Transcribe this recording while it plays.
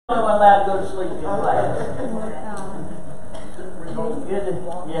allowed to go to sleep in class. Good to,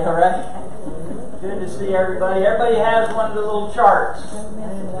 yeah, right? Good to see everybody. Everybody has one of the little charts.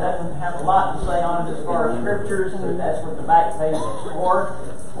 It doesn't have a lot to say on it as far as scriptures, but that's what the back page is for.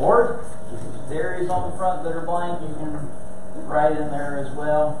 Or there is on the front that are blank. You can write in there as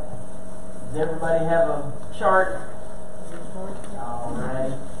well. Does everybody have a chart?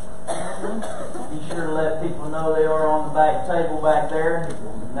 Alright. Be sure to let people know they are on the back table back there.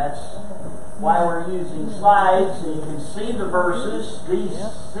 And that's why we're using slides, so you can see the verses. These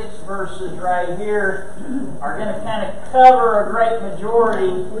 6 verses right here are going to kind of cover a great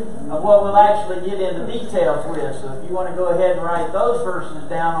majority of what we'll actually get into details with. So if you want to go ahead and write those verses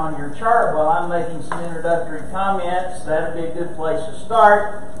down on your chart while I'm making some introductory comments, that would be a good place to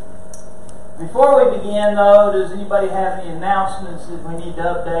start. Before we begin, though, does anybody have any announcements that we need to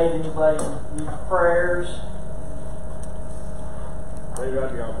update? Anybody need prayers? I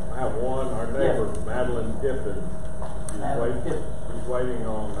have one. Our neighbor, Madeline Tippin, she's waiting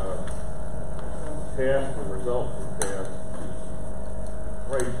on tests and results from tests.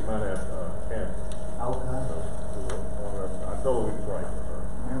 Afraid she might have cancer. Okay. So, I told her we could pray for her.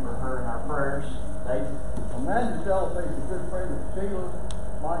 Remember her in our prayers. David? Amanda Delaface is a good friend of Sheila.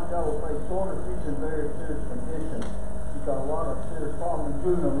 Mike Delaface, daughter, she's in very serious condition. She's got a lot of serious problems,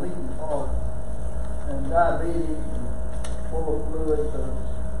 including a leaking heart and diabetes and full of fluid. So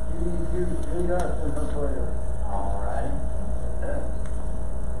you need us in her prayers. All right.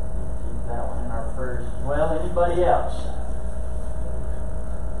 Keep that one in our prayers as well. Anybody else?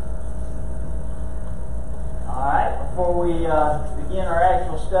 All right. Before we begin our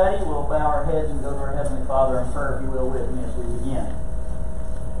actual study, we'll bow our heads and go to our Heavenly Father in prayer, if you will, with me as we begin.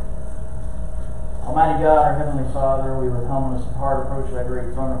 Almighty God, our Heavenly Father, we with humbleness of heart approach thy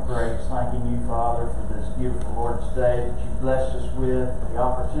great throne of grace, thanking you, Father, for this beautiful Lord's Day that you blessed us with, the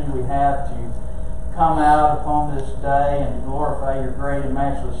opportunity we have to come out upon this day and to glorify your great and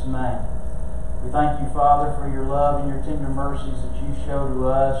matchless name. We thank you, Father, for your love and your tender mercies that you show to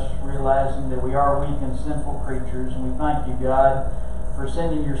us, realizing that we are weak and sinful creatures. And we thank you, God, for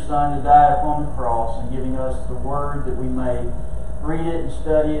sending your Son to die upon the cross and giving us the Word that we may read it and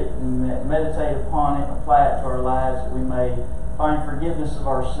study it and meditate upon it and apply it to our lives, that we may find forgiveness of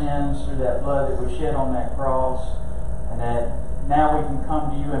our sins through that blood that was shed on that cross, and that now we can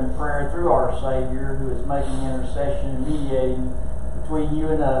come to you in prayer through our Savior, who is making intercession and mediating between you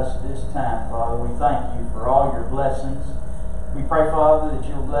and us this time, Father. We thank you for all your blessings. We pray, Father, that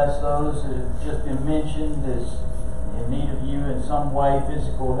you'll bless those that have just been mentioned as in need of you in some way,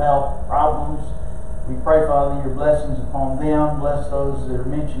 physical health problems. We pray, Father, your blessings upon them. Bless those that are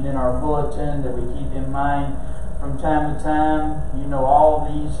mentioned in our bulletin that we keep in mind from time to time. You know all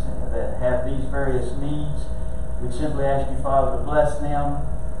these that have these various needs. We simply ask you, Father, to bless them.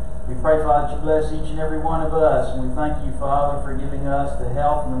 We pray, Father, that you bless each and every one of us. And we thank you, Father, for giving us the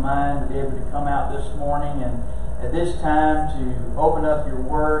health and the mind to be able to come out this morning and at this time to open up your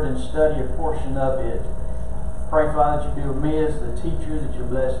word and study a portion of it. Pray, Father, that you be with me as the teacher, that you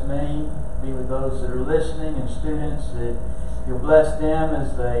bless me. Be with those that are listening and students, that you'll bless them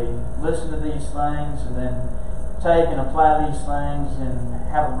as they listen to these things and then take and apply these things and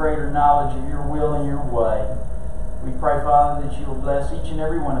have a greater knowledge of your will and your way. We pray, Father, that you will bless each and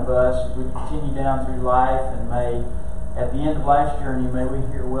every one of us as we continue down through life, and may, at the end of life's journey, may we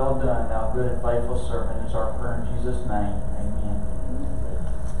hear, well done, thou good and faithful servant, is our prayer in Jesus' name. Amen.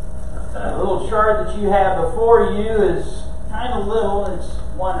 The little chart that you have before you is kind of little. It's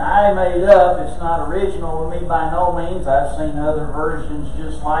one I made up. It's not original with me by no means. I've seen other versions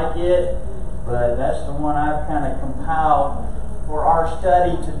just like it, but that's the one I've kind of compiled for our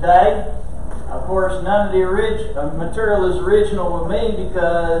study today. Of course, none of the material is original with me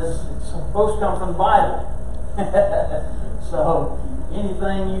because it's supposed to come from the Bible. So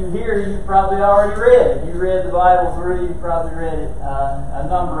anything you hear, you've probably already read. If you read the Bible through, you've probably read it a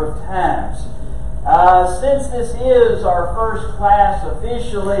number of times. Since this is our first class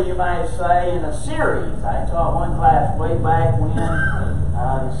officially, you might say, in a series. I taught one class way back when,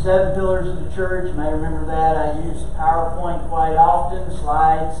 the 7 Pillars of the Church. You may remember that. I used PowerPoint quite often,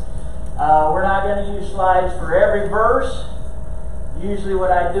 slides. We're not going to use slides for every verse. Usually what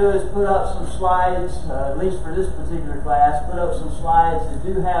I do is put up some slides, at least for this particular class, put up some slides that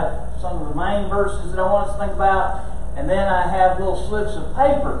do have some of the main verses that I want us to think about, and then I have little slips of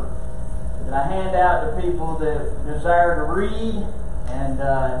paper that I hand out to people that desire to read, and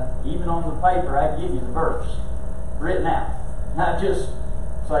even on the paper I give you the verse written out. Not just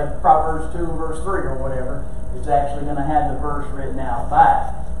say Proverbs 2 and verse 3 or whatever. It's actually going to have the verse written out by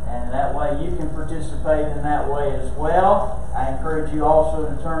it. and that way you can participate in that way as well. I encourage you also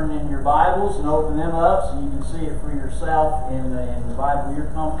to turn in your Bibles and open them up so you can see it for yourself in the Bible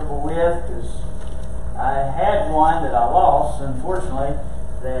you're comfortable with, because I had one that I lost, unfortunately,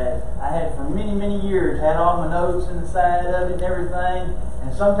 that I had for many, many years, had all my notes in the side of it and everything,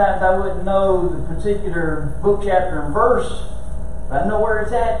 and sometimes I wouldn't know the particular book, chapter, and verse, but I know where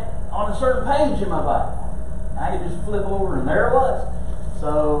it's at on a certain page in my Bible. I could just flip over and there it was.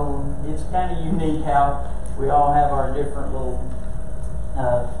 So it's kind of unique how we all have our different little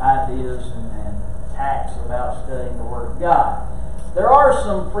ideas and tacts about studying the Word of God. There are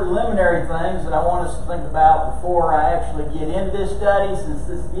some preliminary things that I want us to think about before I actually get into this study, since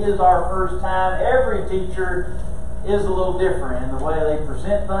this is our first time. Every teacher is a little different in the way they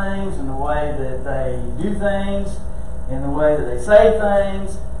present things, in the way that they do things, in the way that they say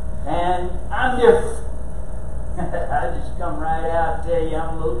things, and I'm different. I just come right out and tell you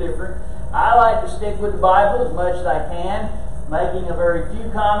I'm a little different. I like to stick with the Bible as much as I can, making a very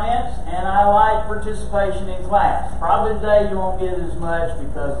few comments, and I like participation in class. Probably today you won't get as much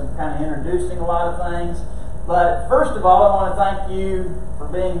because I'm kind of introducing a lot of things. But first of all, I want to thank you for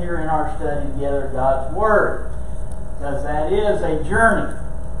being here in our study together of God's Word, because that is a journey.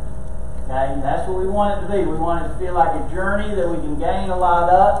 Okay, and that's what we want it to be. We want it to feel like a journey that we can gain a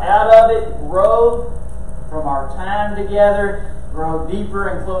lot out of it, grow from our time together, grow deeper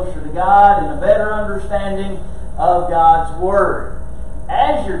and closer to God, and a better understanding of God's Word.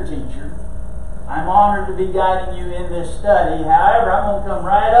 As your teacher, I'm honored to be guiding you in this study. However, I'm going to come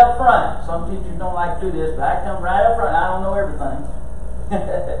right up front. Some teachers don't like to do this, but I come right up front. I don't know everything.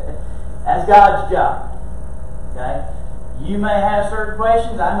 That's God's job. Okay? You may have certain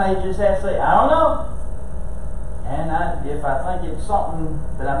questions. I may just have to say, I don't know. And if I think it's something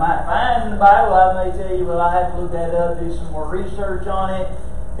that I might find in the Bible, I may tell you, well, I have to look that up, do some more research on it,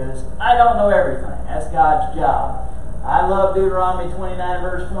 because I don't know everything. That's God's job. I love Deuteronomy 29,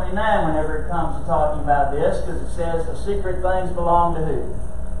 verse 29, whenever it comes to talking about this, because it says the secret things belong to who?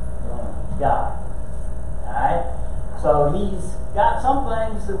 God. Alright? So He's got some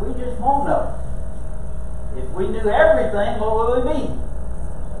things that we just won't know. If we knew everything, what would we be?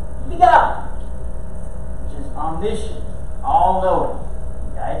 We'd be God. Which is omniscient, all-knowing.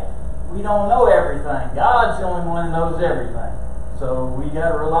 Okay? We don't know everything. God's the only one that knows everything. So we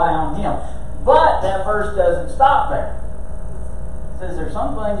got to rely on Him. But that verse doesn't stop there. It says there's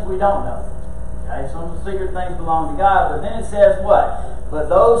some things we don't know. Okay, some secret things belong to God, but then it says what? But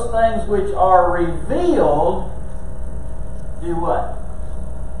those things which are revealed do what?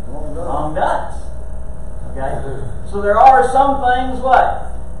 Belong to us. Okay? So there are some things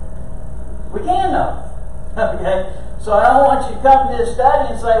what? We can know. Okay? So I don't want you to come to this study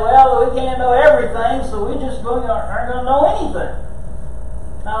and say, well, we can't know everything, so we just aren't going to know anything.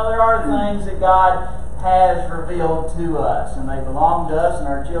 Now, there are things that God has revealed to us, and they belong to us and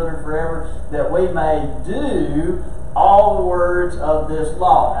our children forever, that we may do all the words of this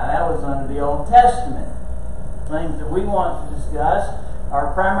law. Now, that was under the Old Testament. Things that we want to discuss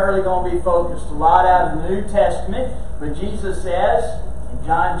are primarily going to be focused a lot out of the New Testament, but Jesus says in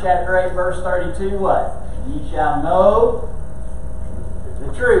John chapter 8, verse 32, what? Ye shall know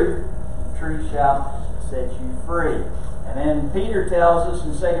the truth shall set you free. And then Peter tells us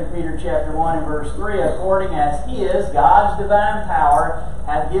in 2 Peter chapter 1 and verse 3, according as His, God's divine power,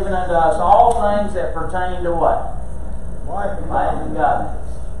 hath given unto us all things that pertain to what? Life and godliness.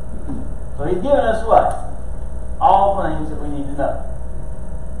 So He's given us what? All things that we need to know.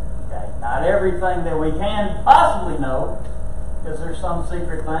 Okay, not everything that we can possibly know, because there's some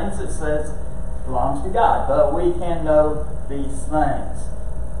secret things that says belongs to God, but we can know these things.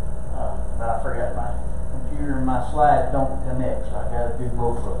 But I forgot my computer and my slides don't connect, so I got to do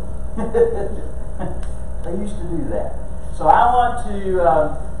both of them. They used to do that. So I want to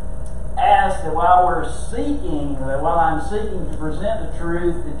ask that while I'm seeking to present the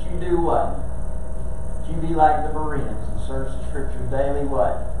truth, that you do what? That you be like the Bereans and search the Scriptures daily.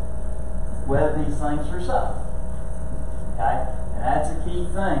 What? Whether these things are so. Okay? And that's a key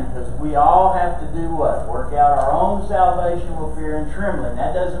thing, because we all have to do what? Work out our own salvation with fear and trembling.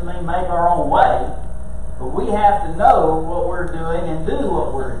 That doesn't mean make our own way, but we have to know what we're doing and do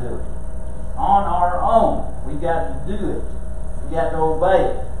what we're doing on our own. We've got to do it. We've got to obey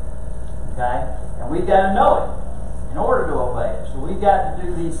it. Okay? And we've got to know it in order to obey it. So we've got to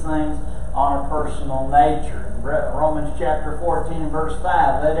do these things on a personal nature. In Romans chapter 14 and verse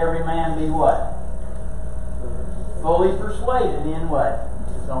 5, let every man be what? Fully persuaded in what?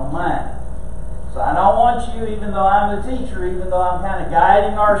 His own mind. So I don't want you, even though I'm the teacher, even though I'm kind of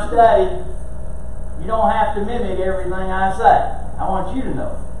guiding our study, you don't have to mimic everything I say. I want you to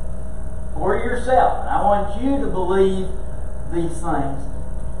know. for yourself. And I want you to believe these things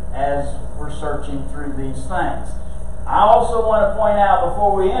as we're searching through these things. I also want to point out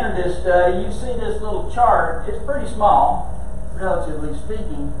before we enter this study, you see this little chart. It's pretty small, relatively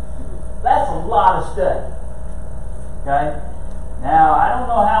speaking. That's a lot of study. Okay? Now, I don't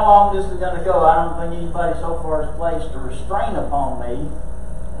know how long this is going to go. I don't think anybody so far has placed a restraint upon me.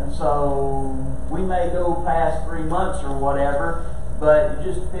 And so we may go past 3 months or whatever, but it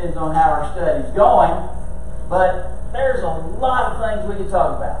just depends on how our study's going. But there's a lot of things we can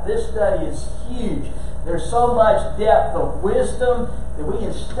talk about. This study is huge. There's so much depth of wisdom that we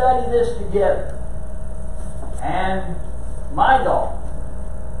can study this together. And my goal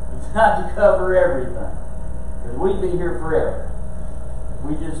is not to cover everything, because we'd be here forever.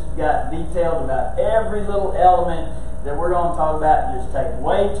 We just got detailed about every little element that we're going to talk about and just take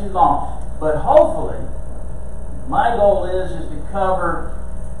way too long. But hopefully, my goal is to cover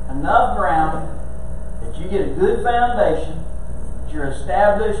enough ground that you get a good foundation, that you're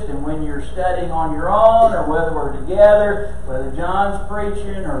established, and when you're studying on your own, or whether we're together, whether John's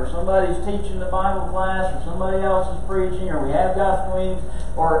preaching, or somebody's teaching the Bible class, or somebody else is preaching, or we have gospel meetings,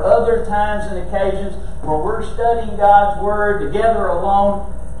 or other times and occasions where we're studying God's Word together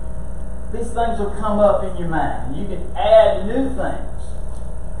alone, these things will come up in your mind. And you can add new things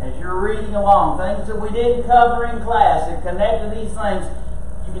as you're reading along. Things that we didn't cover in class that connect to these things,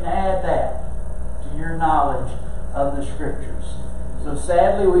 you can add that to your knowledge of the Scriptures. So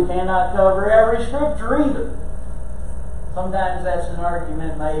sadly, we cannot cover every Scripture either. Sometimes that's an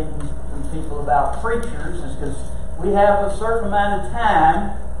argument made from people about preachers, is because we have a certain amount of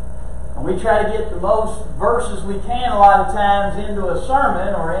time, and we try to get the most verses we can a lot of times into a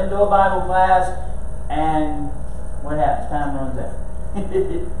sermon or into a Bible class, and what happens? Time runs out.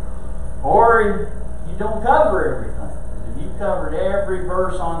 Or you don't cover everything. If you covered every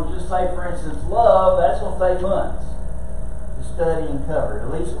verse on, just say for instance, love, that's going to take months to study and cover.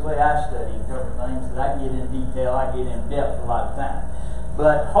 At least the way I study and cover things, that I get in detail, I get in depth a lot of times.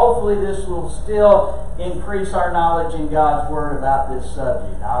 But hopefully this will still increase our knowledge in God's Word about this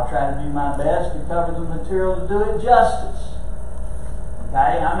subject. I'll try to do my best to cover the material to do it justice.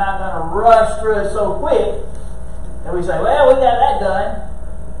 Okay? I'm not going to rush through it so quick that we say, well, we got that done.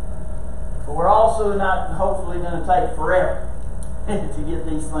 But we're also not hopefully going to take forever to get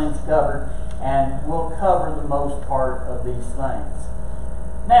these things covered. And we'll cover the most part of these things.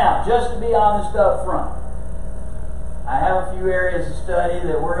 Now, just to be honest up front, I have a few areas of study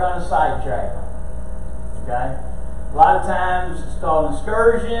that we're going to sidetrack on. Okay? A lot of times it's called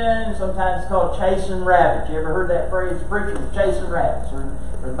excursion, sometimes it's called chasing rabbits. You ever heard that phrase, the preacher was chasing rabbits? Or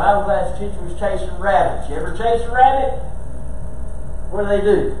the Bible class teacher was chasing rabbits. You ever chase a rabbit? What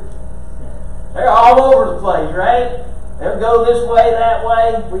do? They're all over the place, right? They'll go this way, that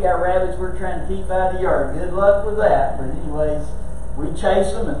way. We got rabbits we're trying to keep out of the yard. Good luck with that. But anyways, we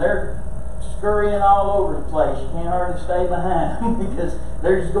chase them and they're scurrying all over the place. You can't hardly stay behind them because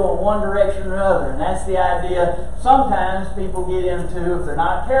they're just going one direction or another. And that's the idea sometimes people get into if they're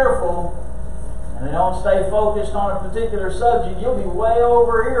not careful and they don't stay focused on a particular subject. You'll be way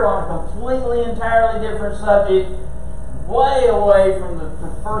over here on a completely, entirely different subject, way away from the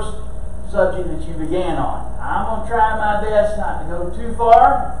first subject that you began on. I'm going to try my best not to go too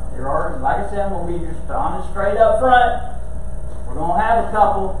far. There are, like I said, I'm going to be just honest straight up front. We're going to have a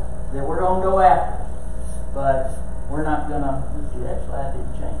couple that we're going to go after. But we're not going to, let's see, that slide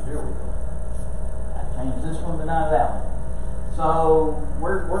didn't change. There we go. I changed this one, but not that one. So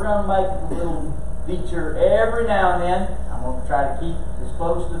we're going to make a little feature every now and then. I'm going to try to keep as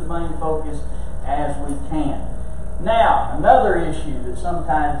close to the main focus as we can. Now, another issue that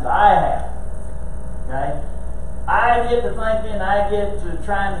sometimes I have, okay? I get to thinking, I get to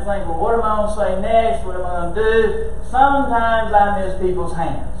trying to think, well, what am I going to say next? What am I going to do? Sometimes I miss people's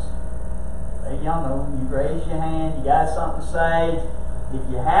hands. Y'all know, you raise your hand, you got something to say. If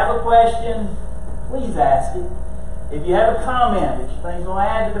you have a question, please ask it. If you have a comment that you think is going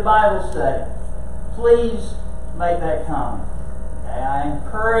to add to the Bible study, please make that comment. Okay? I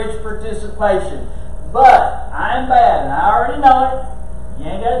encourage participation. But I'm bad, and I already know it. You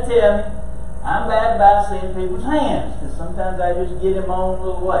ain't got to tell me. I'm bad about seeing people's hands, because sometimes I just get in my own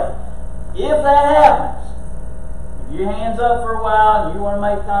little way. If that happens, if your hand's up for a while, and you want to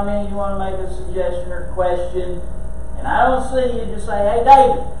make a comment, you want to make a suggestion or question, and I don't see you, just say, hey,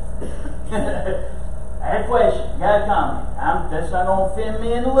 David, I had a question, got a comment. That's not going to offend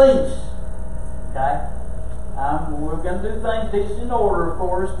me in the least. Okay? We're going to do things decent in order, of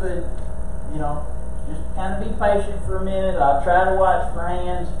course, but, you know, just kind of be patient for a minute. I'll try to watch for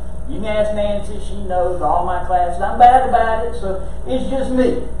hands. You can ask Nancy, she knows all my classes. I'm bad about it, so it's just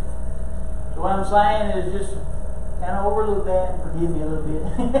me. So what I'm saying is just kind of overlook that and forgive me a little bit.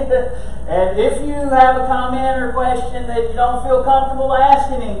 And if you have a comment or question that you don't feel comfortable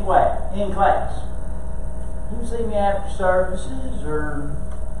asking in class, you can see me after services, or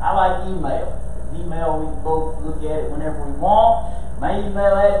I like email. Email, we can both look at it whenever we want. My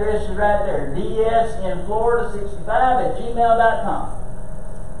email address is right there, dsinflorida65@gmail.com.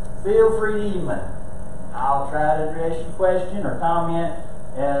 Feel free to email. I'll try to address your question or comment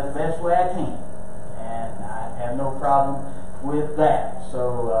the best way I can. And I have no problem with that.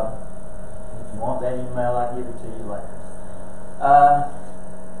 So if you want that email, I'll give it to you later.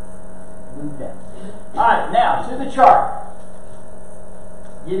 Move down. Alright, now to the chart.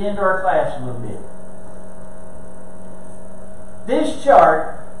 Get into our class a little bit. This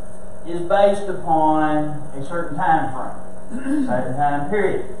chart is based upon a certain time frame, a certain time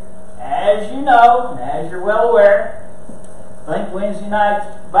period. As you know, and as you're well aware, I think Wednesday night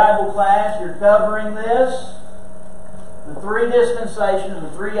Bible class, you're covering this, the three dispensations, the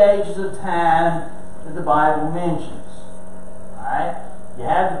three ages of time that the Bible mentions. Alright? You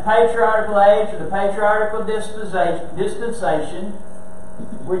have the patriarchal age or the patriarchal dispensation,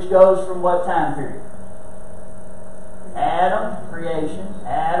 which goes from what time period? Adam, creation,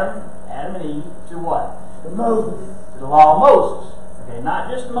 Adam and Eve, to what? To Moses. To the law of Moses. Okay, not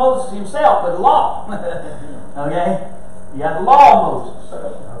just Moses himself, but the law. Okay? You got the law of Moses.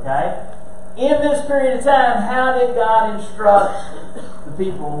 Okay? In this period of time, how did God instruct the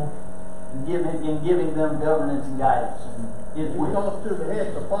people in giving them governance and guidance? He talks to the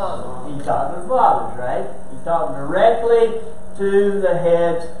heads of fathers. He's talking to the fathers, right? He's talking directly to the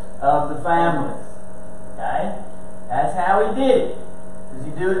heads of the family. Okay? That's how he did it. Does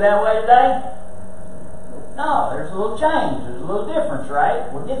he do it that way today? No, there's a little change. There's a little difference,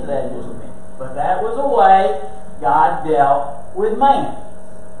 right? We'll get to that in just a minute. But that was a way God dealt with man.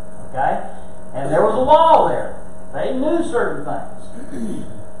 Okay? And there was a law there. They knew certain things.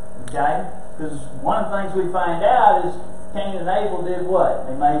 Okay? Because one of the things we find out is Cain and Abel did what?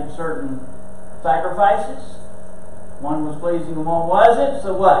 They made certain sacrifices. One was pleasing and one wasn't.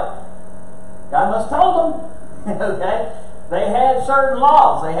 So what? God must have told them. Okay? They had certain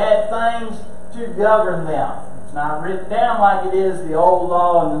laws. They had things to govern them. It's not written down like it is the old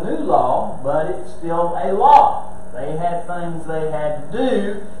law and the new law, but it's still a law. They had things they had to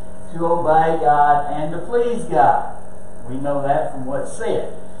do to obey God and to please God. We know that from what's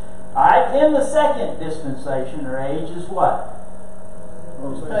said. Alright, then the second dispensation or age is what?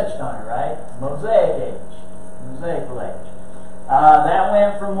 We touched on it, right? Mosaic age. Mosaical age. That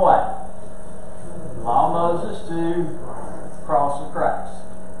went from what? The law of Moses to the cross of Christ.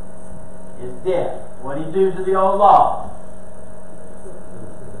 His death. What did he do to the old law?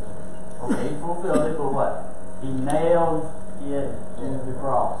 Okay, he fulfilled it, but what? He nailed it to the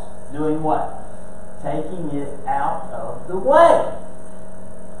cross. Doing what? Taking it out of the way.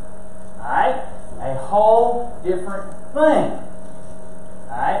 Alright? A whole different thing.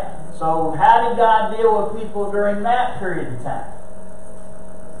 Alright? So how did God deal with people during that period of time?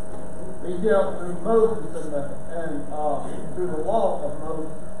 He dealt through Moses and through the law of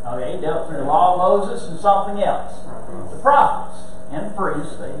Moses. Okay, he dealt through the law of Moses and something else. The prophets and the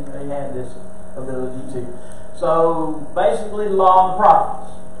priests, they had this ability too. So basically the law and the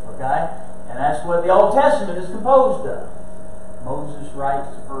prophets. Okay? And that's what the Old Testament is composed of. Moses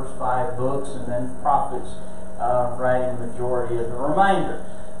writes the first 5 books, and then prophets writing the majority of the remainder.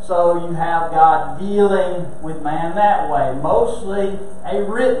 So you have God dealing with man that way, mostly a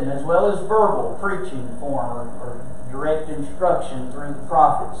written as well as verbal preaching form or direct instruction through the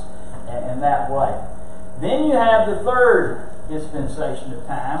prophets in that way. Then you have the third dispensation of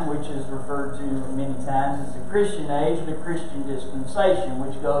time, which is referred to many times as the Christian age or the Christian dispensation,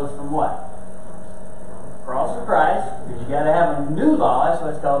 which goes from what? Cross of Christ, because you got to have a new law. That's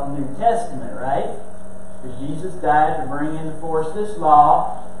what's called the New Testament, right? Because Jesus died to bring into force this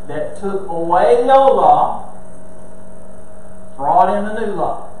law that took away the old law, brought in the new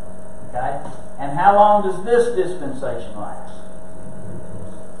law. Okay? And how long does this dispensation last?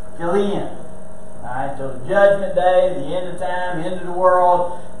 Till the end. Alright, till the judgment day, the end of time, end of the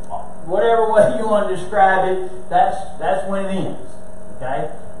world, whatever way you want to describe it, that's when it ends. Okay?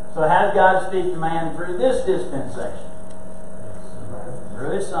 So how does God speak to man through this dispensation?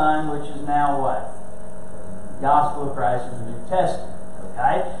 Through His Son, which is now what? The Gospel of Christ in the New Testament.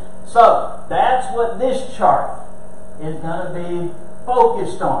 Okay? So, that's what this chart is going to be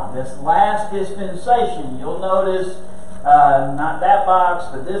focused on. This last dispensation. You'll notice, not that box,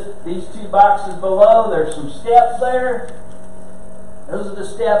 but these 2 boxes below, there's some steps there. Those are the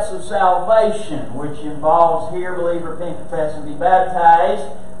steps of salvation, which involves hear, believe, repent, confess, and be baptized.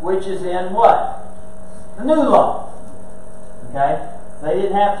 which is in what? The New Law. Okay? They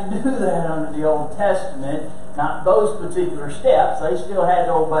didn't have to do that under the Old Testament, not those particular steps. They still had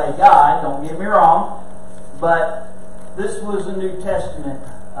to obey God, don't get me wrong, but this was a New Testament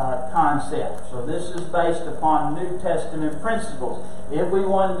concept. So this is based upon New Testament principles. If we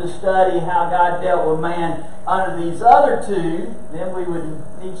wanted to study how God dealt with man under these other two, then we would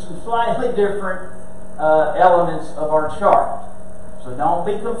need some slightly different elements of our chart. So don't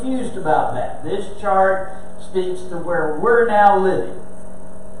be confused about that. This chart speaks to where we're now living.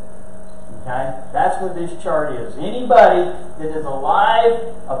 Okay? That's what this chart is. Anybody that is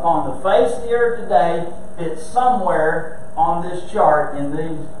alive upon the face of the earth today fits somewhere on this chart in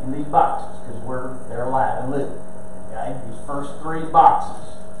these boxes, because they're alive and living. Okay? These first three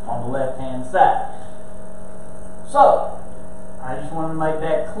boxes on the left-hand side. So, I just want to make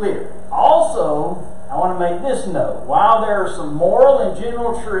that clear. Also, I want to make this note. While there are some moral and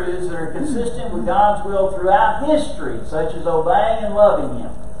general truths that are consistent with God's will throughout history, such as obeying and loving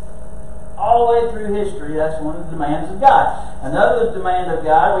Him, all the way through history, that's one of the demands of God. Another demand of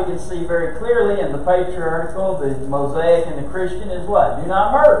God we can see very clearly in the patriarchal, the Mosaic, and the Christian is what? Do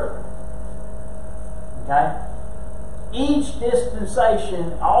not murder. Okay? Each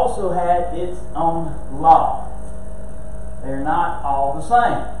dispensation also had its own law. They're not all the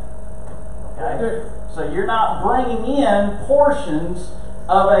same. Okay? So you're not bringing in portions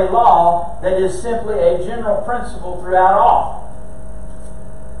of a law that is simply a general principle throughout all.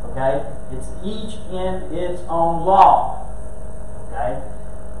 Okay? It's each in its own law. Okay?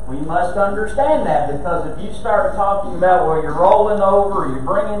 We must understand that, because if you start talking about, well, you're rolling over, you're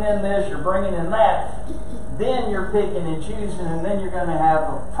bringing in this, you're bringing in that, then you're picking and choosing, and then you're going to have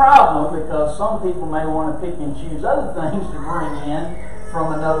a problem, because some people may want to pick and choose other things to bring in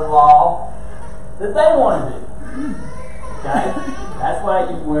from another law that they want to do. Okay? That's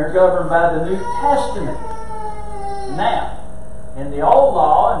why we're governed by the New Testament. Now, in the Old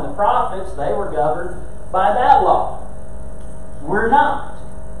Law and the prophets, they were governed by that law. We're not.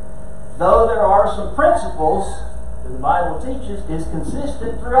 Though there are some principles that the Bible teaches is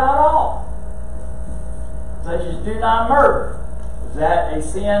consistent throughout all. Such as do not murder. Is that a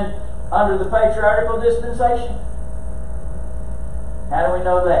sin under the patriarchal dispensation? How do we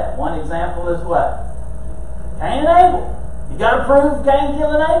know that? One example is what? Cain and Abel. You got to prove Cain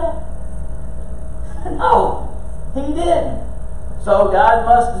killed Abel? No, he didn't. So God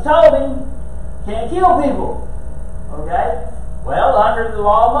must have told him, can't kill people. Okay? Well, under the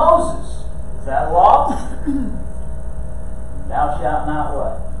law of Moses, is that a law? Thou shalt not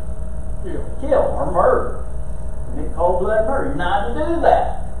what? Kill or murder. Commit cold-blooded murder. You're not to do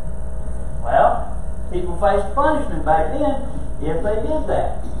that. Well, people faced punishment back then if they did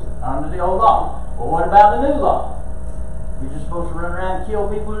that under the old law. Well, what about the new law? You're just supposed to run around and kill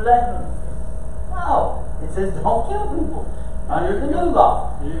people today? No. It says don't kill people under the new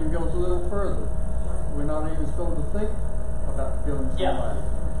law. It even goes a little further. We're not even supposed to think about killing somebody. Yeah.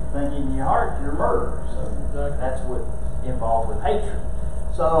 Thinking in your heart you're a murderer. So exactly. That's what involved with hatred.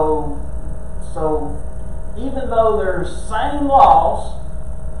 So even though there's same laws,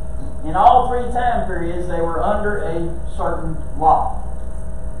 in all three time periods they were under a certain law.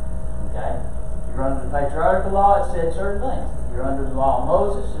 Okay? If you're under the patriarchal law, it said certain things. If you're under the law of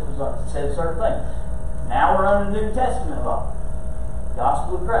Moses, it said certain things. Now we're under the New Testament law.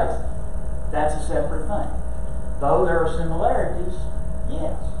 Gospel of grace. That's a separate thing. Though there are similarities,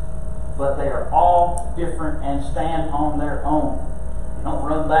 yes. But they are all different and stand on their own. You don't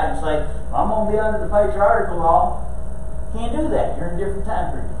run back and say, well, I'm going to be under the patriarchal law. Can't do that. You're in a different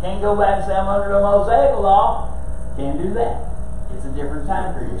time period. You can't go back and say, I'm under the Mosaic law. Can't do that. It's a different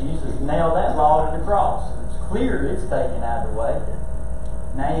time period. Jesus nailed that law to the cross. It's clear it's taken out of the way.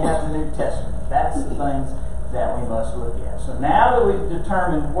 Now you have the New Testament. That's the things that we must look at. So now that we've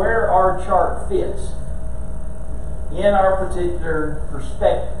determined where our chart fits in our particular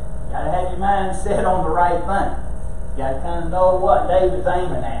perspective, you got to have your mind set on the right thing. You got to kind of know what David's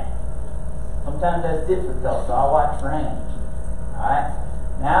aiming at. Sometimes that's difficult, so I'll watch for hands. Alright?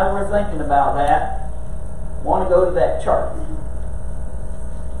 Now that we're thinking about that, I want to go to that chart.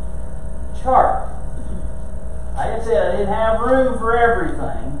 Chart. Like I said, I didn't have room for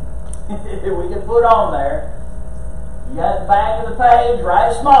everything we can put on there. You got the back of the page,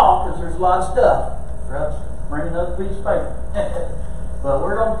 write small, because there's a lot of stuff. Bring another piece of paper. But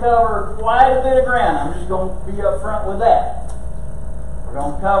we're going to cover quite a bit of ground. I'm just going to be up front with that. We're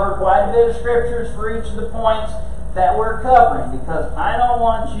going to cover quite a bit of scriptures for each of the points that we're covering, because I don't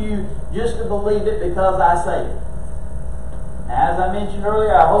want you just to believe it because I say it. As I mentioned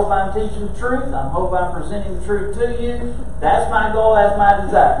earlier, I hope I'm teaching the truth. I hope I'm presenting the truth to you. That's my goal. That's my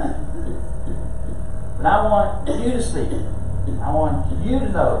desire. But I want you to see it. I want you to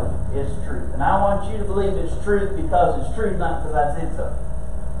know it's truth. And I want you to believe it's truth because it's truth, not because I said so.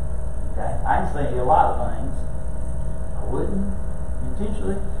 Okay? I can say a lot of things. I wouldn't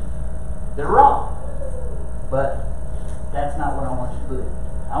intentionally. They're wrong. But that's not what I want you to believe.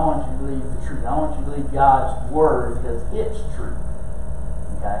 I want you to believe the truth. I want you to believe God's Word because it's true.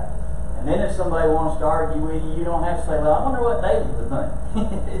 Okay? And then if somebody wants to argue with you, you don't have to say, well, I wonder what David would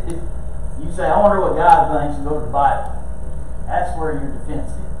think. You say, I wonder what God thinks, and go to the Bible. That's where your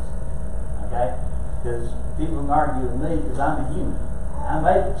defense is. Okay? Because people can argue with me because I'm a human. I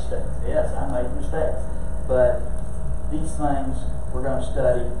make mistakes. Yes, I make mistakes. But these things we're going to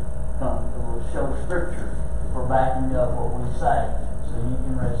study will show Scripture for backing up what we say, so you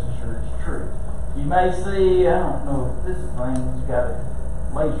can rest assured it's true. You may see, I don't know if this thing's got a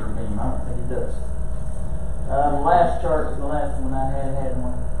laser beam. I don't think it does. The last chart was the last one I had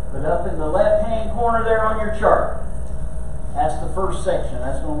one. But up in the left-hand corner there on your chart, that's the first section.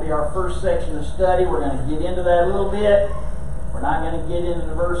 That's going to be our first section of study. We're going to get into that a little bit. We're not going to get into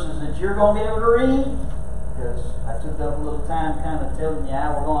the verses that you're going to be able to read, because I took up a little time kind of telling you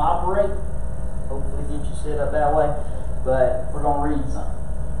how we're going to operate. Hopefully get you set up that way. But we're going to read some.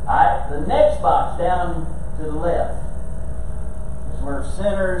 Alright, the next box down to the left is where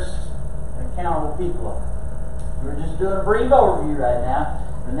sinners and accountable people are. We're just doing a brief overview right now.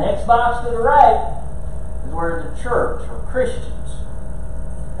 The next box to the right is where the church or Christians.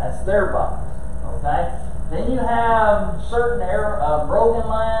 That's their box. Okay? Then you have certain broken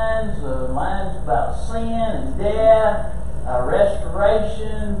lines, lines about sin and death,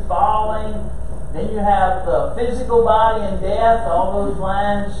 restoration, falling. Then you have the physical body and death. All those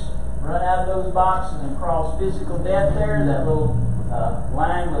lines run out of those boxes and cross physical death there. That little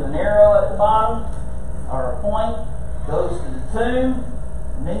line with an arrow at the bottom, or a point, goes to the tomb.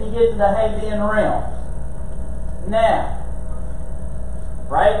 And then you get to the Hadean realm. Now,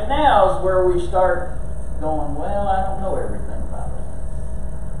 right now is where we start going, well, I don't know everything about it.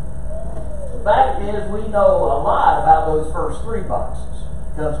 The fact is, we know a lot about those first three boxes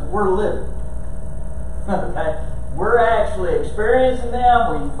because we're living. Okay? We're actually experiencing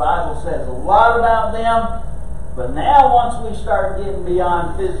them. The Bible says a lot about them. But now, once we start getting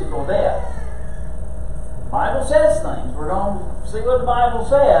beyond physical death, the Bible says things. We're going to see what the Bible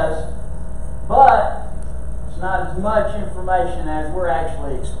says, but it's not as much information as we're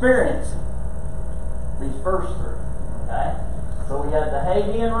actually experiencing these first three. Okay? So we got the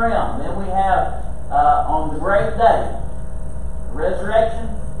Hadean realm. Then we have on the great day, the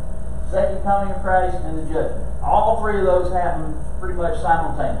resurrection, second coming of Christ, and the judgment. All three of those happen pretty much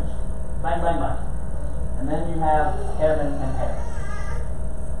simultaneously. Bang, bang, bang. And then you have heaven and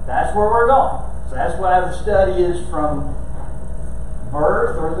hell. That's where we're going. So that's why the study is from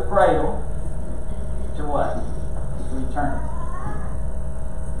birth or the cradle to what? To eternity.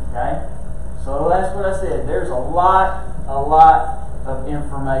 Okay? So that's what I said. There's a lot of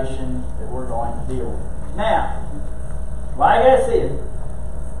information that we're going to deal with. Now, like I said,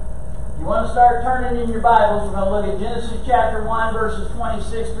 if you want to start turning in your Bibles, we're going to look at Genesis chapter 1, verses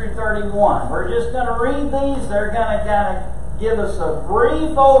 26 through 31. We're just going to read these. They're going to kind of give us a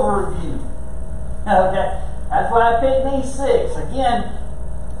brief overview. Okay? That's why I picked these six. Again,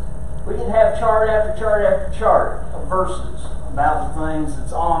 we could have chart after chart after chart of verses about the things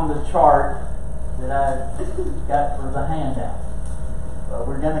that's on the chart that I got for the handout. But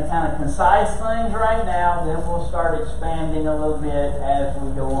we're going to kind of concise things right now, then we'll start expanding a little bit as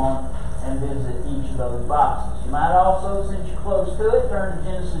we go on and visit each of those boxes. You might also, since you're close to it, turn to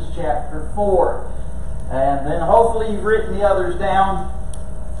Genesis chapter 4. And then hopefully you've written the others down,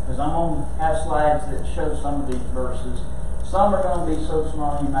 because I'm going to have slides that show some of these verses. Some are going to be so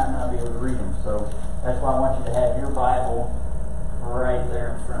small you might not be able to read them. So that's why I want you to have your Bible right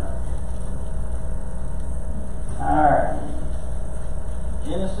there in front of you. Alright.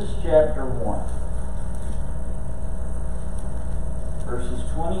 Genesis chapter 1. Verses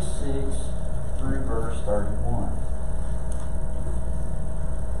 26 through verse 31.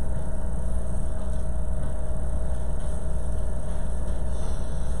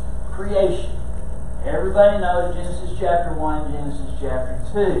 Creation. Everybody knows Genesis chapter 1, Genesis chapter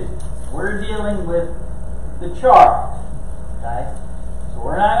 2. We're dealing with the chart. Okay? So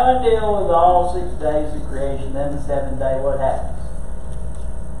we're not going to deal with all 6 days of creation. Then the 7th day, what happens?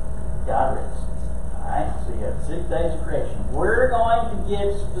 God rests. Alright? So you have 6 days of creation. We're going to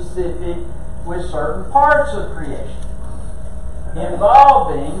get specific with certain parts of creation.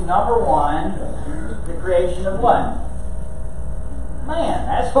 Involving, number one, the creation of what? man.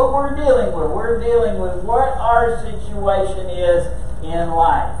 That's what we're dealing with. We're dealing with what our situation is in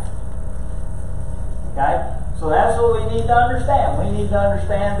life. Okay? So that's what we need to understand. We need to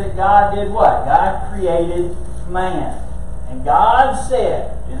understand that God did what? God created man. And God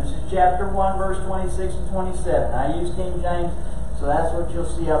said, Genesis chapter 1, verse 26 and 27. I use King James, so that's what you'll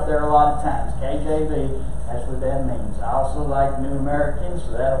see up there a lot of times. KJV, that's what that means. I also like New American,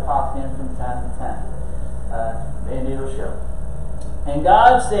 so that'll pop in from time to time. And it'll show. And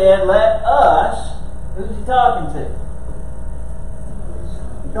God said, let us, who's he talking to?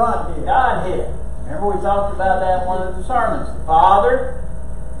 Godhead. Godhead. Remember we talked about that in one of the sermons. The Father,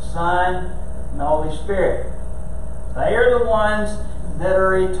 the Son, and the Holy Spirit. They are the ones that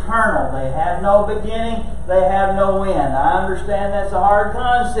are eternal. They have no beginning. They have no end. I understand that's a hard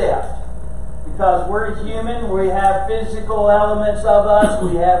concept. Because we're human. We have physical elements of us.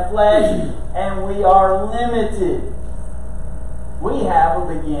 We have flesh. And we are limited. We have a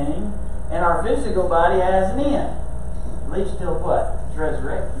beginning. And our physical body has an end. At least till what? It's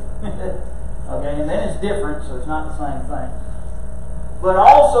resurrected. Okay, and then it's different, so it's not the same thing. But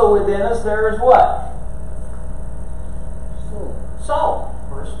also within us there is what? Soul,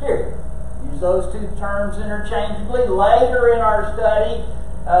 or spirit. Use those two terms interchangeably. Later in our study,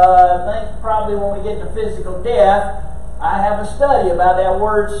 I think probably when we get to physical death, I have a study about that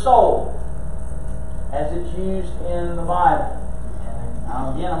word soul as it's used in the Bible.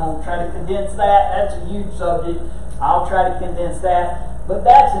 And again, I'm going to try to condense that. That's a huge subject. I'll try to condense that. But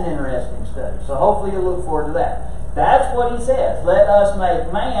that's an interesting study. So hopefully you'll look forward to that. That's what he says. Let us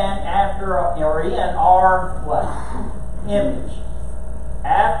make man after or in our what? Image.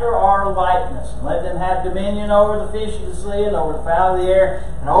 After our likeness. And let them have dominion over the fish of the sea and over the fowl of the air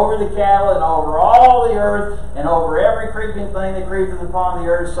and over the cattle and over all the earth and over every creeping thing that creepeth upon the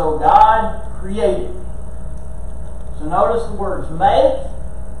earth. So God created. So notice the words make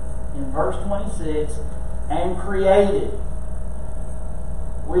in verse 26 and created,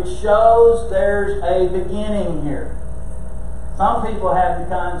 which shows there's a beginning here. Some people have the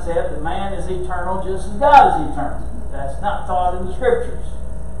concept that man is eternal just as God is eternal. That's not taught in the Scriptures.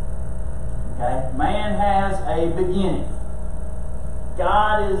 Okay? Man has a beginning.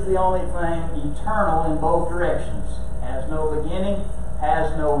 God is the only thing eternal in both directions. Has no beginning,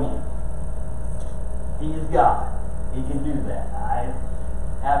 has no end. He is God. He can do that. I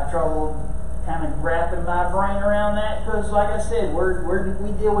have trouble kind of wrapping my brain around that because, like I said,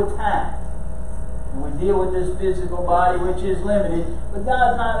 we deal with time. And we deal with this physical body, which is limited, but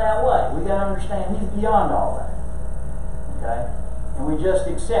God's not that way. We got to understand He's beyond all that. Okay? And we just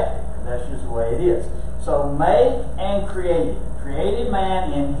accept it, because that's just the way it is. So, made and created. Created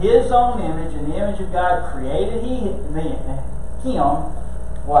man in His own image, in the image of God, created him,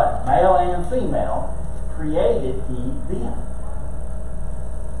 what? Male and female, created He them.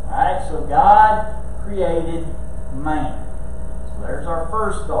 Alright, so God created man. So there's our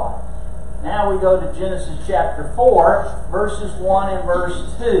first thought. Now we go to Genesis chapter 4, verses 1 and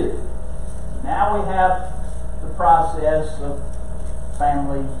verse 2. Now we have the process of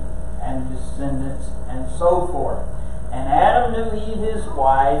family and descendants and so forth. And Adam knew Eve his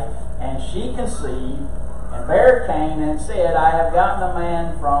wife, and she conceived, and bare Cain, and said, I have gotten a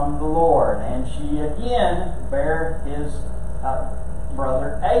man from the Lord. And she again bare his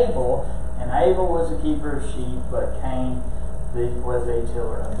brother Abel, and Abel was a keeper of sheep, but Cain was a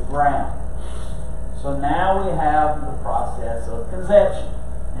tiller of the ground. So now we have the process of conception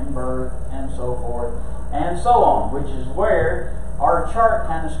and birth and so forth and so on, which is where our chart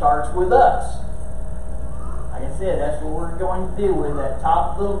kind of starts with us. Like I said, that's what we're going to deal with, that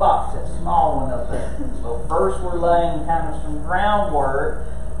top little box, that small one up there. So first we're laying kind of some groundwork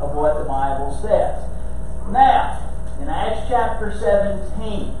of what the Bible says. Now, in Acts chapter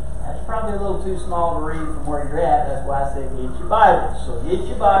 17, that's probably a little too small to read from where you're at. That's why I said get your Bibles. So get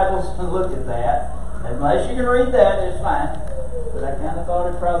your Bibles and look at that. Unless you can read that, it's fine. But I kind of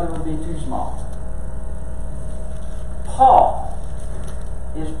thought it probably would be too small. Paul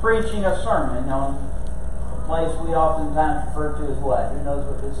is preaching a sermon on a place we oftentimes refer to as what? Who knows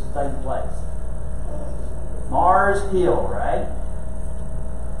what this is taking place? Mars Hill, right?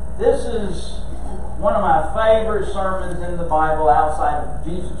 This is one of my favorite sermons in the Bible outside of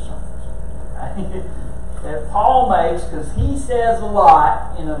Jesus' sermons. Right? That Paul makes, because he says a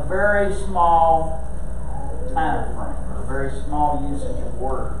lot in a very small time frame, or a very small usage of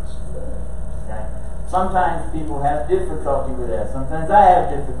words. Okay? Sometimes people have difficulty with that. Sometimes I have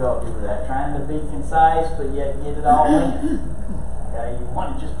difficulty with that, trying to be concise but yet get it all in. Okay? You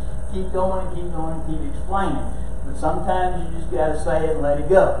want to just keep going and keep going and keep explaining. But sometimes you just got to say it and let it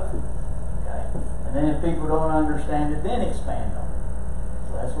go. Okay? And then if people don't understand it, then expand on it.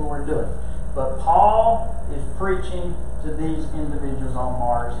 That's what we're doing. But Paul is preaching to these individuals on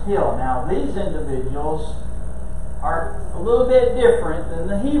Mars Hill. Now, these individuals are a little bit different than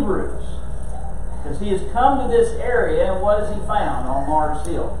the Hebrews, because he has come to this area, and what has he found on Mars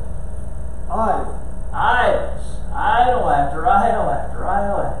Hill? Idols. Idols. Idol after idol after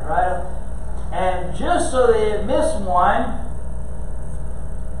idol after idol. And just so they had missed one,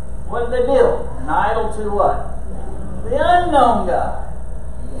 what did they build? An idol to what? The unknown God.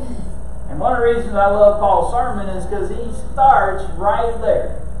 And one of the reasons I love Paul's sermon is because he starts right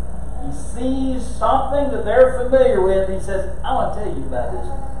there. He sees something that they're familiar with, and he says, I want to tell you about this.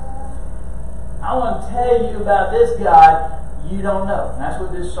 I want to tell you about this God you don't know. And that's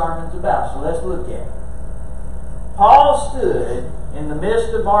what this sermon's about. So let's look at it. Paul stood in the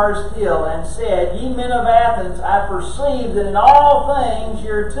midst of Mars Hill and said, Ye men of Athens, I perceive that in all things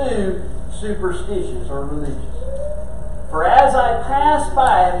you're too superstitious or religious. For as I passed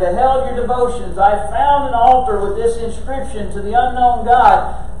by and beheld your devotions, I found an altar with this inscription, To the unknown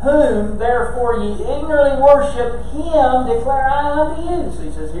God, whom therefore ye ignorantly worship, him declare I unto you. So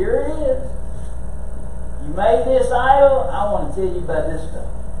he says, here it is. You made this idol, I want to tell you about this stuff.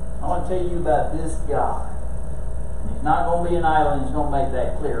 I want to tell you about this God. And he's not going to be an idol, and he's going to make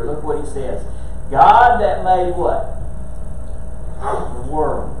that clear. Look what he says. God that made what? The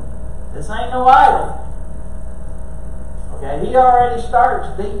world. This ain't no idol. Okay, he already starts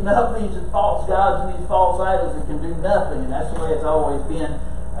beating up these false gods and these false idols that can do nothing. And that's the way it's always been,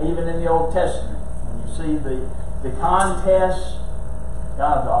 even in the Old Testament. When you see the contests,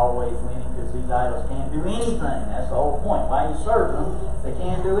 God's always winning because these idols can't do anything. That's the whole point. Why you serve them, they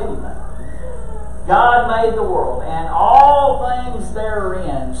can't do anything. God made the world and all things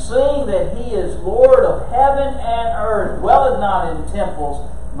therein, seeing that he is Lord of heaven and earth, dwelleth not in temples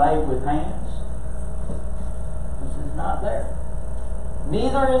made with hands. This is not there.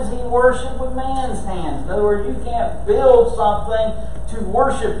 Neither is he worshipped with man's hands. In other words, you can't build something to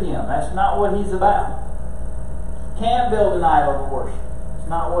worship him. That's not what he's about. You can't build an idol to worship. It's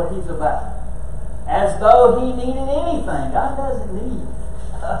not what he's about. As though he needed anything. God doesn't need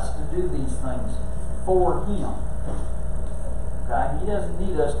us to do these things for him. Okay? He doesn't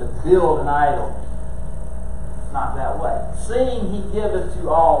need us to build an idol. It's not that way. Seeing he giveth to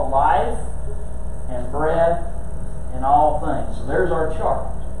all life and breath and all things. So there's our chart.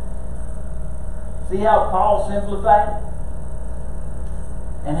 See how Paul simplified it?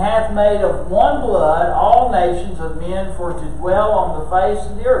 And hath made of one blood all nations of men for to dwell on the face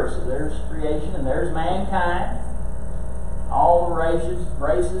of the earth. So there's creation and there's mankind. All the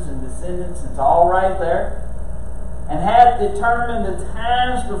races and descendants, it's all right there. And hath determined the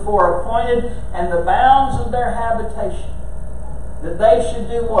times before appointed and the bounds of their habitation. That they should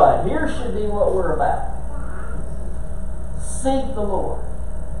do what? Here should be what we're about. Seek the Lord,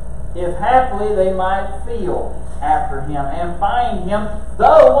 if haply they might feel after him and find him,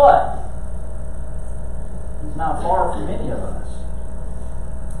 though what? He's not far from any of us.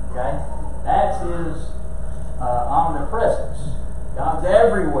 Okay? That's his omnipresence. God's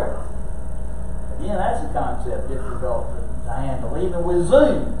everywhere. Again, that's a concept difficult to handle. Even with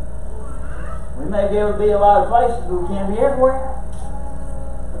Zoom, we may be able to be a lot of places, but we can't be everywhere.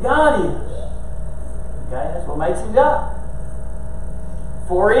 But God is. Okay? That's what makes him God.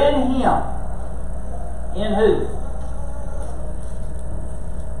 For in him, in who?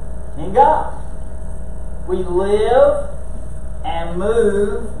 In God. We live and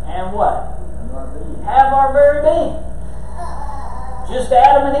move and what? Have our very being. Just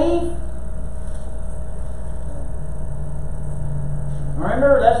Adam and Eve.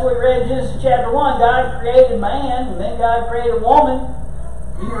 Remember, that's what we read in Genesis chapter 1. God created man, and then God created woman.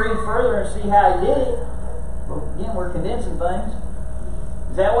 You can read further and see how he did it. But again, we're condensing things.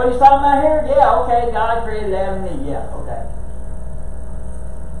 Is that what he's talking about here? Yeah, okay. God created Adam and Eve. Yeah, okay.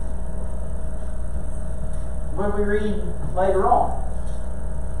 What do we read later on?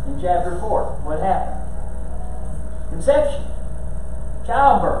 In chapter 4. What happened? Conception.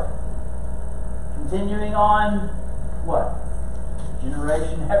 Childbirth. Continuing on, what?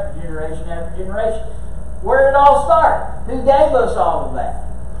 Generation after generation after generation. Where did it all start? Who gave us all of that?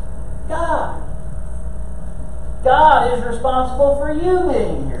 God. God is responsible for you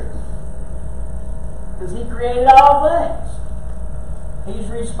being here. Because he created all things. He's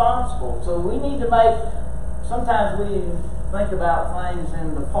responsible. So we need to make, sometimes we think about things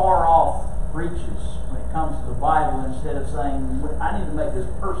in the far off reaches when it comes to the Bible instead of saying, I need to make this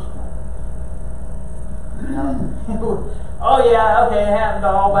personal. Oh yeah, okay, it happened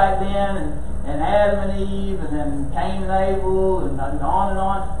all back then, and Adam and Eve, and then Cain and Abel, and on and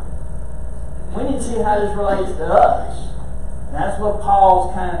on. We need to see how this relates to us. And that's what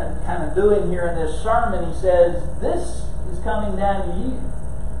Paul's kind of doing here in this sermon. He says, this is coming down to you.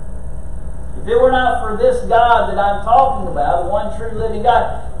 If it were not for this God that I'm talking about, the one true living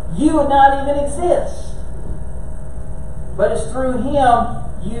God, you would not even exist. But it's through Him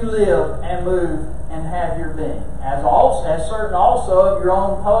you live and move and have your being. As certain also of your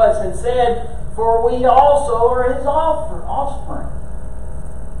own poets had said, for we also are His offspring.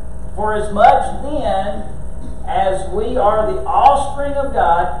 For as much then as we are the offspring of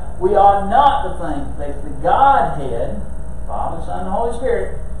God, we ought not to think that the Godhead, Father, Son, and Holy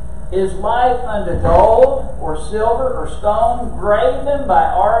Spirit, is like unto gold or silver or stone, graven by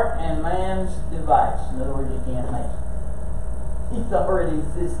art and man's device. In other words, you can't make it. He's already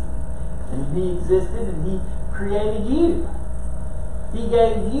existed. And He existed and He created you. He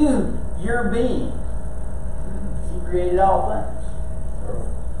gave you your being. He created all things.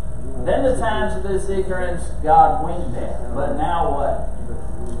 Then the times of this ignorance God winked at. But now what?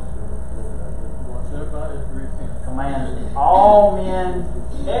 Commands all men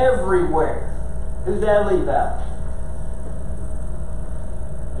everywhere. Who's that leave out?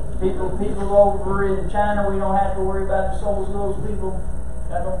 People over in China, we don't have to worry about the souls of those people.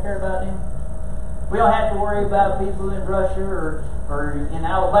 God don't care about them. We don't have to worry about people in Russia or in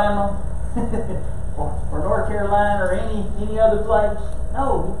Alabama or North Carolina or any other place.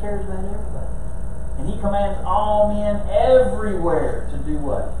 No, He cares about everybody. And He commands all men everywhere to do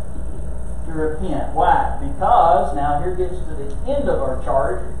what? To repent. Why? Because, now here gets to the end of our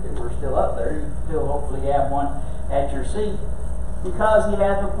chart. We're still up there. You still hopefully have one at your seat. Because He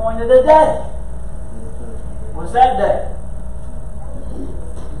hath appointed a day. What's that day?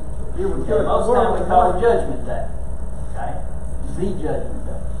 Most of the time we call it Judgment Day. Okay? The Judgment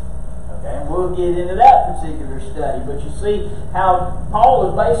Day. Okay? And we'll get into that particular study. But you see how Paul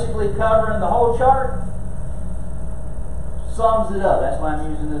is basically covering the whole chart? Sums it up. That's why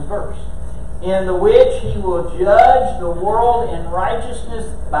I'm using this verse. In the which He will judge the world in righteousness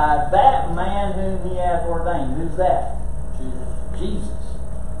by that man whom He hath ordained. Who's that? Jesus.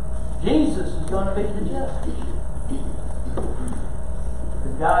 Jesus is going to be the judge.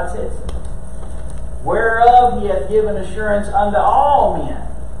 Because God said so. Whereof He hath given assurance unto all men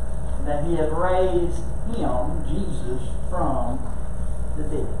that He hath raised Him, Jesus, from the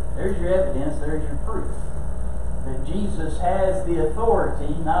dead. There's your evidence, there's your proof. That Jesus has the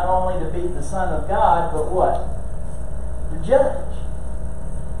authority not only to be the Son of God, but what? The judge.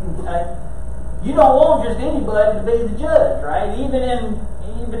 Okay? You don't want just anybody to be the judge, right? Even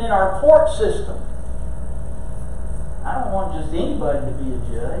in our court system. I don't want just anybody to be a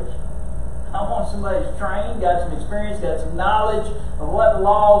judge. I want somebody who's trained, got some experience, got some knowledge of what the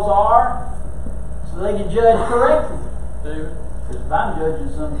laws are, so they can judge correctly. David? Because if I'm judging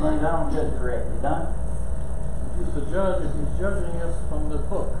some things, I don't judge correctly, don't I? He's the judge, and He's judging us from the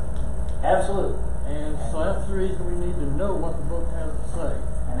book. Absolutely. And so that's the reason we need to know what the book has to say.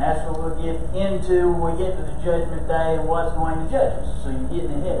 And that's what we'll get into when we get to the Judgment Day and what's going to judge us. So you're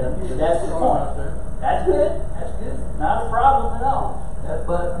getting ahead of me. That's the point. That's good. That's good. Not a problem at all.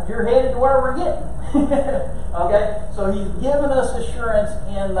 But you're headed to where we're getting. Okay? So He's given us assurance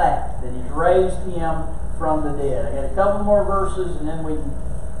in that He's raised Him from the dead. I got a couple more verses and then we can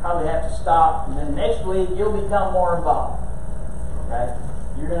probably have to stop. And then next week you'll become more involved. Okay?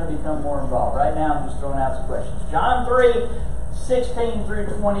 You're going to become more involved. Right now I'm just throwing out some questions. John 3:16 through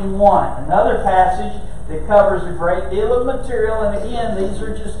 21. Another passage that covers a great deal of material. And again, these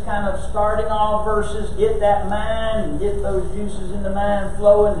are just kind of starting off verses. Get that mind and get those juices in the mind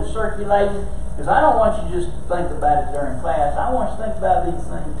flowing and circulating. Because I don't want you just to think about it during class. I want you to think about these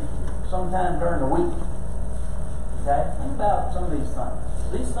things sometime during the week. Okay? Think about some of these things.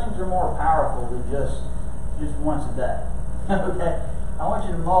 These things are more powerful than just once a day. Okay? I want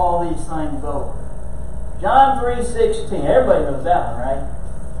you to mull these things over. John 3:16. Everybody knows that one, right?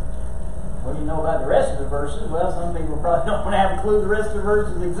 What do you know about the rest of the verses? Well, some people probably don't have a clue the rest of the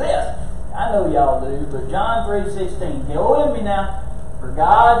verses exist. I know y'all do, but John 3:16. Go with me now. For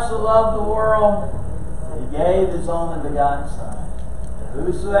God so loved the world that He gave His only begotten Son. That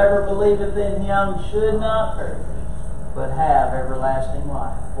whosoever believeth in Him should not perish, but have everlasting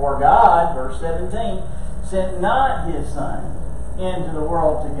life. For God, verse 17, sent not His Son into the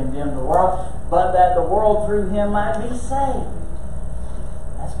world to condemn the world, but that the world through Him might be saved.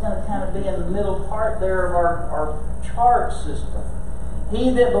 That's going to kind of be in the middle part there of our chart system.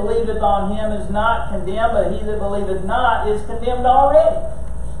 He that believeth on Him is not condemned, but he that believeth not is condemned already.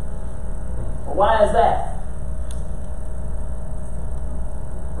 Well, why is that?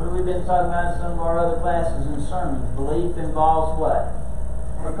 What have we been talking about in some of our other classes and sermons? Belief involves what?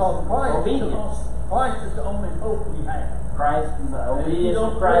 Because Christ Obedience. Christ is the only hope we have. Christ, obedience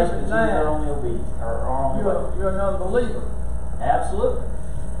to Christ is your only obedience, or only way. You're an unbeliever. Absolutely.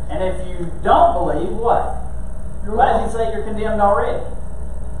 And if you don't believe, what? Why does he say you're condemned already?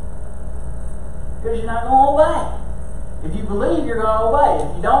 Because you're not going to obey. If you believe, you're going to obey.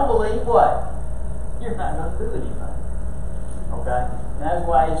 If you don't believe, what? You're not going to do anything. Okay? And that's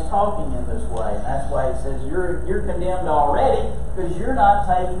why he's talking in this way. And that's why he says you're condemned already because you're not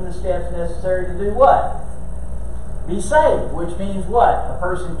taking the steps necessary to do what? Be saved. Which means what? A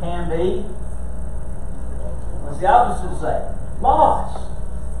person can be, what's the opposite say? Lost.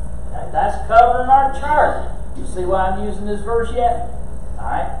 Okay? That's covering our chart. You see why I'm using this verse yet?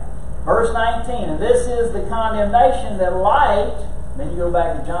 Alright? Verse 19, and this is the condemnation that light, then you go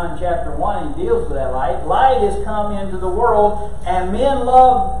back to John chapter 1, he deals with that light. Light is come into the world, and men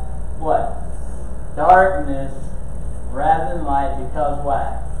love what? Darkness rather than light, because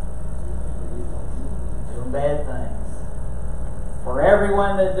why? Doing bad things. For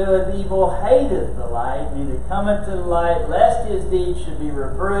everyone that doeth evil hateth the light, neither cometh to the light, lest his deeds should be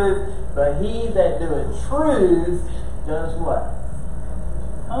reproved. But he that doeth truth does what?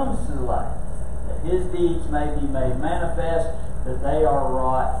 Comes to the light, that his deeds may be made manifest, that they are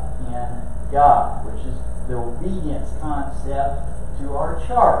wrought in God, which is the obedience concept to our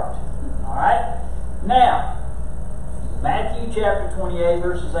chart. Alright? Now, Matthew chapter 28,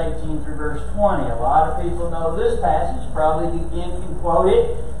 verses 18 through verse 20. A lot of people know this passage, probably again can quote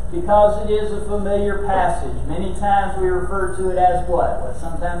it, because it is a familiar passage. Many times we refer to it as what? What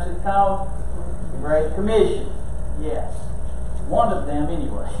sometimes it's called? The Great Commission. Yes. One of them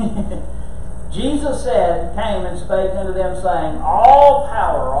anyway. Jesus came and spake unto them, saying, all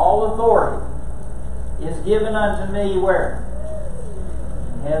power, all authority is given unto me where?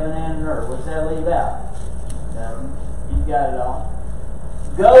 In heaven and on earth. What's that leave out? You've got it all.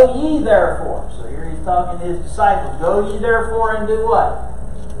 Go ye therefore. So here he's talking to his disciples. Go ye therefore and do what?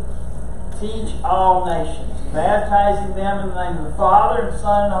 Teach all nations, baptizing them in the name of the Father and the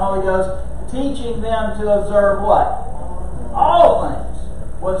Son and the Holy Ghost, teaching them to observe what? All things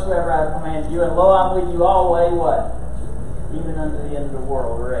whatsoever I have commanded you, and lo, I'm with you always, what? Even unto the end of the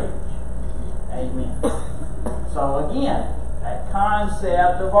world or age. Amen. So again, that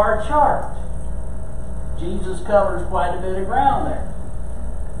concept of our chart. Jesus covers quite a bit of ground there.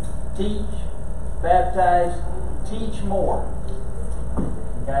 Teach, baptize, teach more.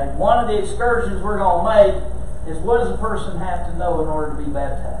 Okay? One of the excursions we're going to make is, what does a person have to know in order to be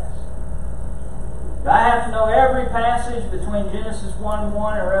baptized? Do I have to know every passage between Genesis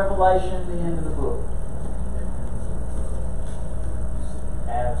 1:1 and Revelation, the end of the book?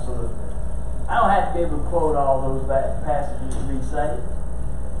 Absolutely. I don't have to be able to quote all those passages to be saved.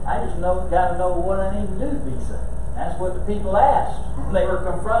 I just got to know what I need to do to be saved. That's what the people asked. When they were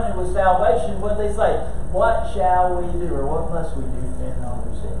confronted with salvation, what did they say? What shall we do, or what must we do depending on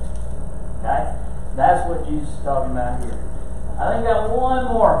who said? Okay? That's what Jesus is talking about here. I think I got one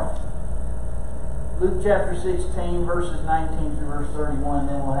more. Luke chapter 16, verses 19 through verse 31,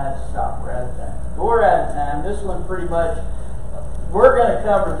 then we'll have to stop. We're out of time. We're out of time. This one pretty much, we're going to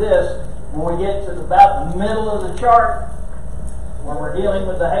cover this when we get to about the middle of the chart, when we're dealing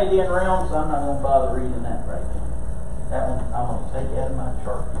with the Hadean realm, so I'm not going to bother reading that right now. That one I'm going to take out of my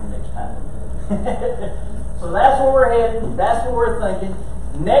chart for next time. So that's where we're headed. That's what we're thinking.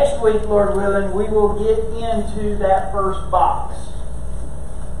 Next week, Lord willing, we will get into that first box.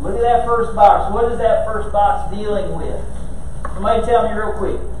 Look at that first box. What is that first box dealing with? Somebody tell me real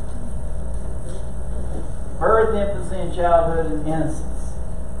quick. Birth, infancy, and childhood, and innocence.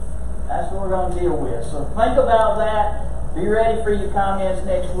 That's what we're going to deal with. So think about that. Be ready for your comments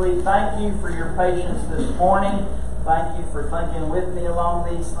next week. Thank you for your patience this morning. Thank you for thinking with me along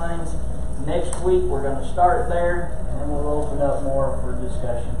these things. Next week we're going to start there, and then we'll open up more for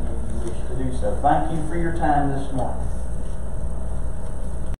discussion if you wish to do so. Thank you for your time this morning.